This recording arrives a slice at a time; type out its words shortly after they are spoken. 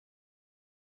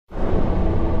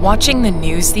Watching the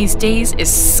news these days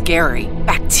is scary.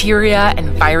 Bacteria and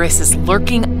viruses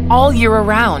lurking all year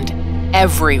around,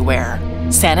 everywhere.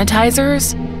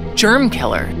 Sanitizers, germ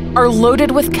killer, are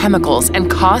loaded with chemicals and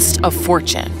cost a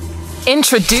fortune.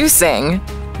 Introducing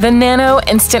the Nano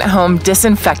Instant Home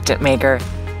Disinfectant Maker,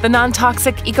 the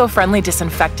non-toxic, eco-friendly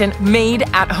disinfectant made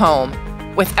at home,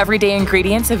 with everyday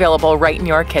ingredients available right in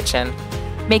your kitchen.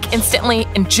 Make instantly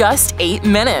in just 8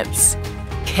 minutes.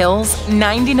 Kills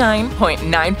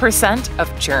 99.9%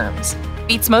 of germs.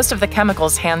 Beats most of the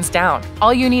chemicals hands down.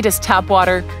 All you need is tap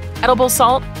water, edible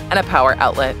salt, and a power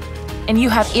outlet. And you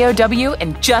have EOW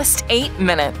in just 8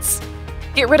 minutes.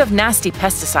 Get rid of nasty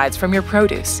pesticides from your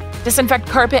produce. Disinfect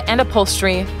carpet and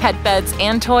upholstery, pet beds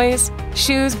and toys,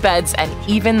 shoes, beds, and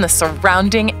even the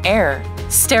surrounding air.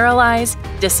 Sterilize,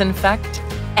 disinfect,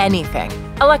 anything.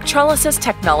 Electrolysis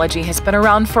technology has been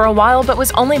around for a while but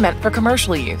was only meant for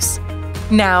commercial use.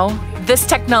 Now, this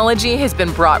technology has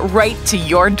been brought right to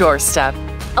your doorstep.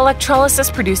 Electrolysis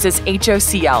produces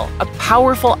HOCl, a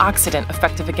powerful oxidant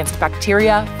effective against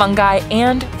bacteria, fungi,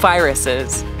 and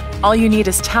viruses. All you need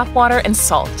is tap water and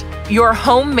salt. Your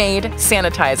homemade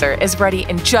sanitizer is ready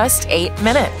in just 8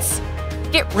 minutes.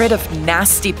 Get rid of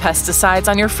nasty pesticides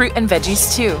on your fruit and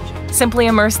veggies too. Simply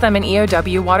immerse them in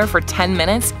EOW water for 10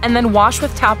 minutes and then wash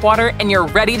with tap water and you're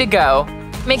ready to go.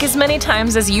 Make as many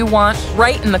times as you want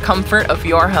right in the comfort of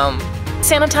your home.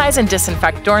 Sanitize and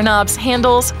disinfect doorknobs,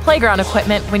 handles, playground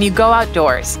equipment when you go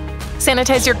outdoors.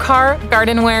 Sanitize your car,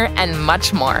 gardenware, and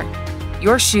much more.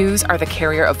 Your shoes are the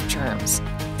carrier of germs.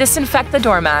 Disinfect the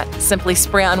doormat. Simply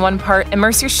spray on one part,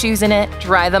 immerse your shoes in it,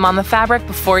 dry them on the fabric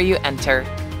before you enter.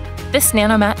 This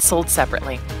nanomat sold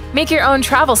separately. Make your own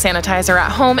travel sanitizer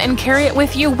at home and carry it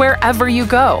with you wherever you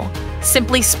go.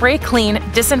 Simply spray clean,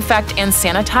 disinfect, and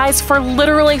sanitize for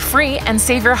literally free and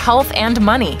save your health and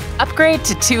money. Upgrade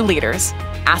to 2 liters.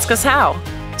 Ask us how.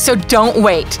 So don't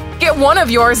wait. Get one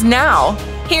of yours now.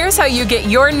 Here's how you get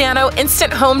your Nano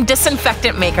Instant Home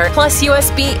Disinfectant Maker plus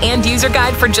USB and user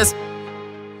guide for just